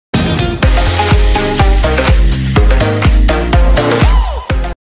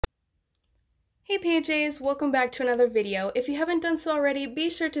PJs, welcome back to another video. If you haven't done so already, be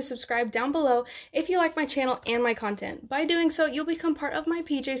sure to subscribe down below if you like my channel and my content. By doing so, you'll become part of my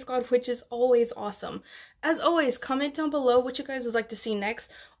PJ squad, which is always awesome. As always, comment down below what you guys would like to see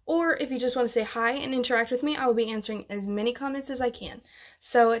next, or if you just want to say hi and interact with me, I will be answering as many comments as I can.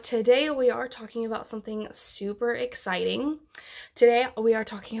 So today we are talking about something super exciting. Today we are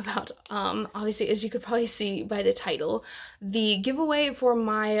talking about, obviously, as you could probably see by the title, the giveaway for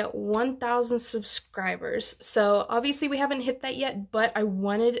my 1,000 subscribers. So obviously we haven't hit that yet, but I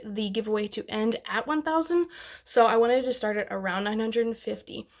wanted the giveaway to end at 1,000, so I wanted to start at around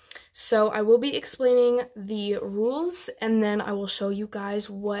 950. So I will be explaining the rules, and then I will show you guys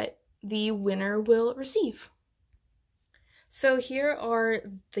what the winner will receive. So here are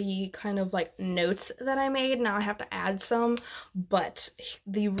the kind of like notes that I made. Now I have to add some, but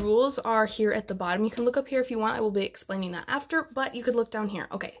the rules are here at the bottom. You can look up here if you want. I will be explaining that after, but you could look down here.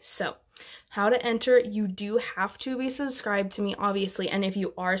 Okay, so how to enter. You do have to be subscribed to me, obviously, and if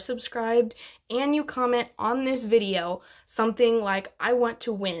you are subscribed and you comment on this video something like "I want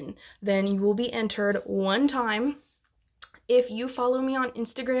to win," then you will be entered one time. If you follow me on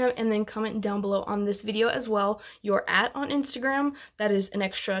Instagram and then comment down below on this video as well, your @ on Instagram, that is an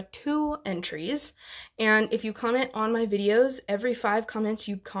extra 2 entries. And if you comment on my videos, every 5 comments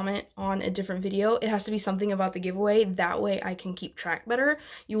you comment on a different video, it has to be something about the giveaway. That way I can keep track better.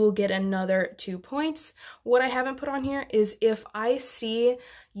 You will get another 2 points. What I haven't put on here is if I see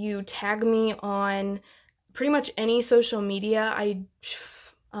you tag me on pretty much any social media,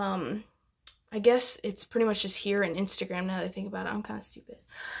 I guess it's pretty much just here in Instagram now that I think about it. I'm kind of stupid.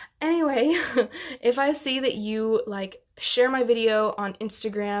 Anyway, if I see that you like share my video on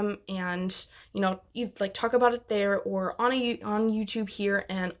Instagram and you like talk about it there or on YouTube here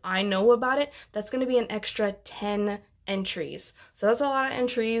and I know about it, that's going to be an extra 10 entries. So that's a lot of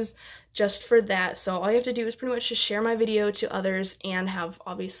entries just for that. So all you have to do is pretty much just share my video to others and have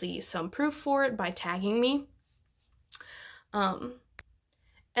obviously some proof for it by tagging me.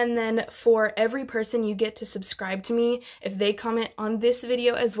 And then for every person you get to subscribe to me, if they comment on this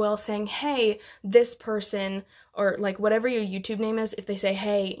video as well saying, "Hey, this person," or like whatever your YouTube name is, if they say,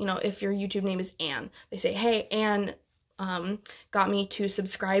 "Hey," if your YouTube name is Anne, they say, "Hey, Anne, got me to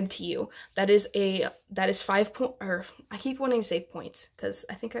subscribe to you," that is 5 points, or I keep wanting to say points because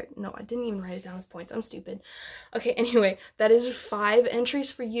I didn't even write it down as points. I'm stupid. Okay, anyway, that is 5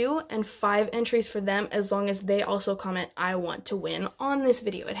 entries for you and 5 entries for them, as long as they also comment "I want to win" on this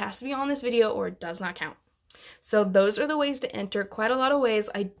video. It has to be on this video or it does not count. So those are the ways to enter. Quite a lot of ways.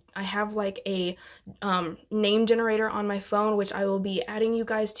 I have like a name generator on my phone, which I will be adding you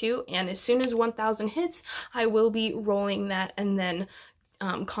guys to, and as soon as 1,000 hits, I will be rolling that and then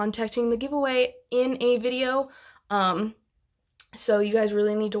contacting the giveaway in a video. So you guys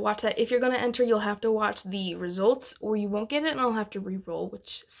really need to watch that. If you're going to enter, you'll have to watch the results or you won't get it and I'll have to re-roll,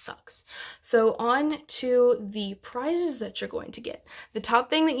 which sucks. So on to the prizes that you're going to get. The top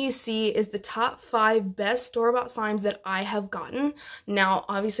thing that you see is the top 5 best store-bought slimes that I have gotten. Now,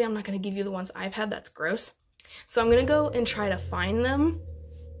 obviously, I'm not going to give you the ones I've had. That's gross. So I'm going to go and try to find them.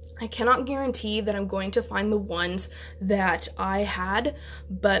 I cannot guarantee that I'm going to find the ones that I had,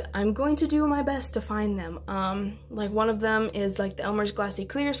 but I'm going to do my best to find them. Like one of them is like the Elmer's Glassy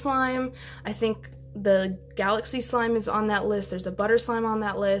Clear Slime. I think the Galaxy Slime is on that list. There's a Butter Slime on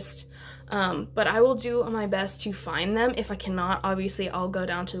that list. But I will do my best to find them. If I cannot, obviously I'll go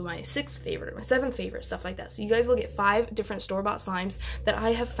down to my 6th favorite, my 7th favorite, stuff like that. So you guys will get 5 different store-bought slimes that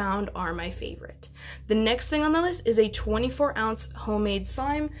I have found are my favorite. The next thing on the list is a 24-ounce homemade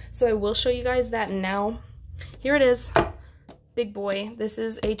slime. So I will show you guys that now. Here it is. Big boy. This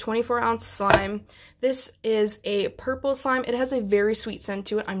is a 24-ounce slime. This is a purple slime. It has a very sweet scent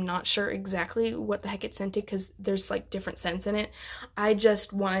to it. I'm not sure exactly what the heck it's scented because there's like different scents in it. I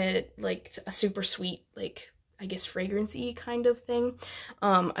just wanted like a super sweet, like I guess fragrance-y kind of thing.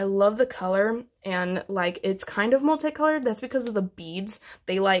 I love the color and like it's kind of multicolored. That's because of the beads.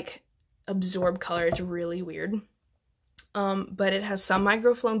 They like absorb color. It's really weird. But it has some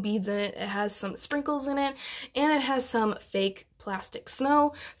microflow beads in it, it has some sprinkles in it, and it has some fake plastic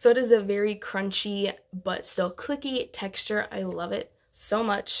snow, so it is a very crunchy but still clicky texture. I love it so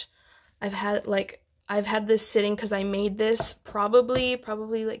much. I've had this sitting because I made this probably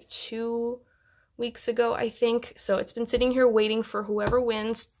like 2 weeks ago, I think, so it's been sitting here waiting for whoever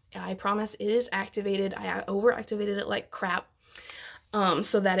wins. I promise it is activated. I overactivated it like crap.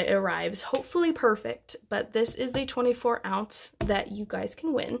 So that it arrives hopefully perfect, but this is the 24-ounce that you guys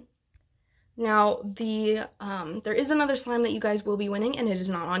can win. Now, there is another slime that you guys will be winning, and it is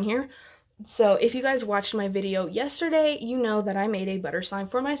not on here, So if you guys watched my video yesterday, you know that I made a butter slime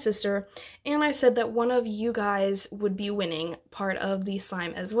for my sister, and I said that one of you guys would be winning part of the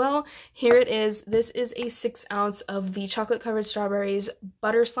slime as well. Here it is. This is a 6 ounce of the chocolate covered strawberries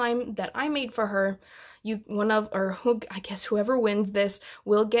butter slime that I made for her. I guess whoever wins this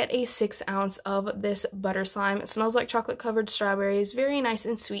will get a 6 ounce of this butter slime. It smells like chocolate covered strawberries, very nice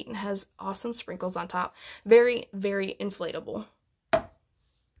and sweet, and has awesome sprinkles on top. Very, very inflatable.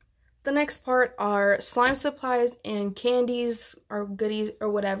 The next part are slime supplies and candies or goodies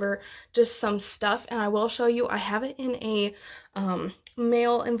or whatever, just some stuff, and I will show you. I have it in a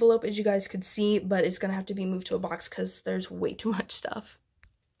mail envelope, as you guys could see, but it's gonna have to be moved to a box because there's way too much stuff.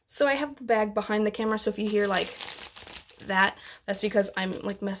 So I have the bag behind the camera, so if you hear like that's because I'm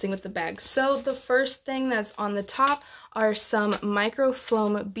like messing with the bag. So the first thing that's on the top are some micro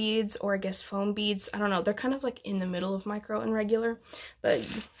foam beads, or I guess foam beads. I don't know, they're kind of like in the middle of micro and regular, but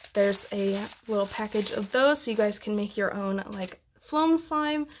there's a little package of those so you guys can make your own like foam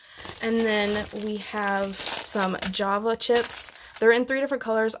slime. And then we have some Java chips. They're in 3 different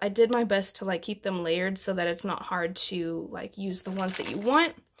colors. I did my best to like keep them layered so that it's not hard to like use the ones that you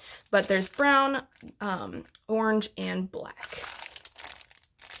want. But there's brown, orange, and black.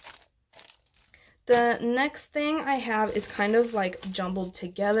 The next thing I have is kind of like jumbled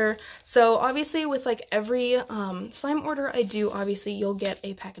together. So obviously with like every slime order I do, obviously you'll get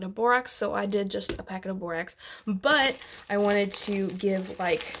a packet of borax. So I did just a packet of borax, but I wanted to give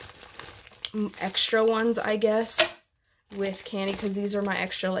like extra ones, I guess, with candy, because these are my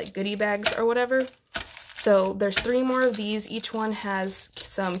extra like goodie bags or whatever. So there's 3 more of these. Each one has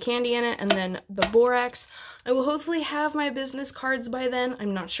some candy in it, and then the borax. I will hopefully have my business cards by then.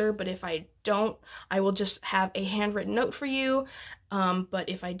 I'm not sure, but if I don't, I will just have a handwritten note for you. But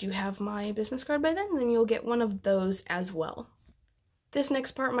if I do have my business card by then you'll get one of those as well. This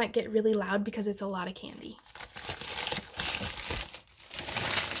next part might get really loud because it's a lot of candy.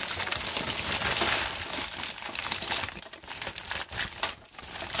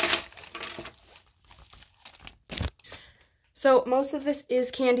 So most of this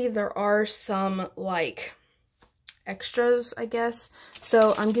is candy. There are some like extras, I guess.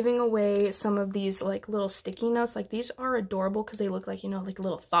 So I'm giving away some of these like little sticky notes. Like these are adorable because they look like, you know, like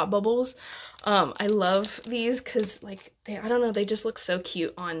little thought bubbles. I love these because like I don't know, they just look so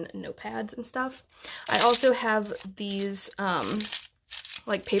cute on notepads and stuff. I also have these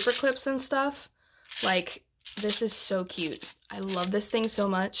like paper clips and stuff. Like this is so cute. I love this thing so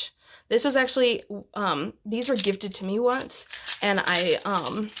much. This was actually, these were gifted to me once, and I,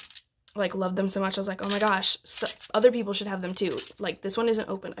 like, loved them so much. I was like, oh my gosh, so other people should have them too. Like, this one isn't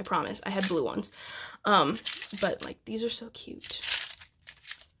open, I promise. I had blue ones. But, like, these are so cute.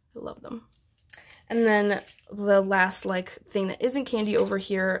 I love them. And then the last, like, thing that isn't candy over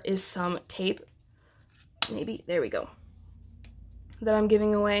here is some tape. Maybe, there we go. That I'm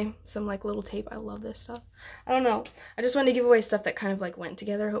giving away, some like little tape. I love this stuff. I don't know, I just wanted to give away stuff that kind of like went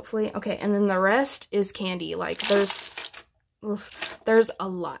together, hopefully. Okay, and then the rest is candy. Like there's a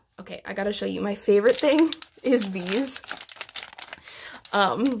lot. Okay, I gotta show you. My favorite thing is these.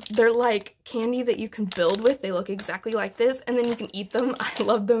 They're like candy that you can build with. They look exactly like this, and then you can eat them. I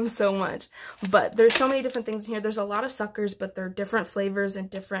love them so much. But there's so many different things in here. There's a lot of suckers, but they're different flavors and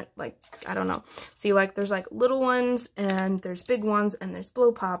different, like, I don't know. See, like, there's like little ones, and there's big ones, and there's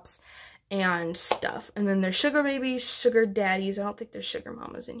blow pops and stuff. And then there's sugar babies, sugar daddies. I don't think there's sugar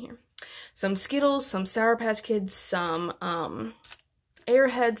mamas in here. Some Skittles, some Sour Patch Kids, some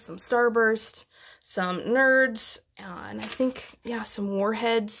Airheads, some Starburst, some Nerds, and I think, yeah, some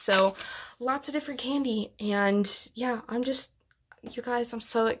Warheads. So lots of different candy. And yeah, you guys, I'm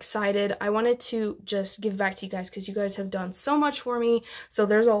so excited. I wanted to just give back to you guys because you guys have done so much for me. So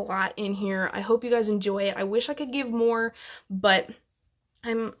there's a lot in here. I hope you guys enjoy it. I wish I could give more, but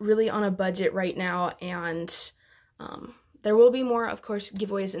I'm really on a budget right now, and there will be more, of course,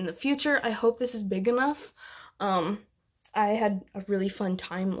 giveaways in the future. I hope this is big enough. I had a really fun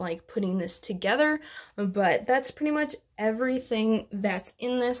time like putting this together, but that's pretty much everything that's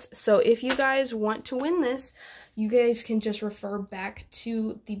in this. So if you guys want to win this, you guys can just refer back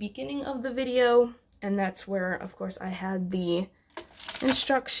to the beginning of the video, and that's where, of course, I had the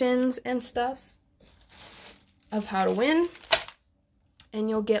instructions and stuff of how to win, and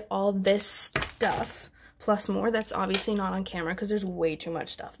you'll get all this stuff plus more. That's obviously not on camera because there's way too much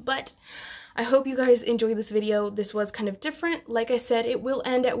stuff, but I hope you guys enjoyed this video. This was kind of different. Like I said, it will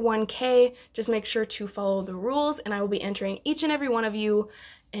end at 1K. Just make sure to follow the rules, and I will be entering each and every one of you,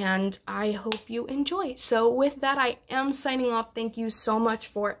 and I hope you enjoy. So with that, I am signing off. Thank you so much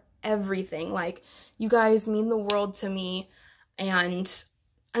for everything. Like, you guys mean the world to me, and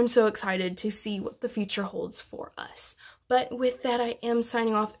I'm so excited to see what the future holds for us. But with that, I am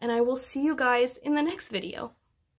signing off, and I will see you guys in the next video.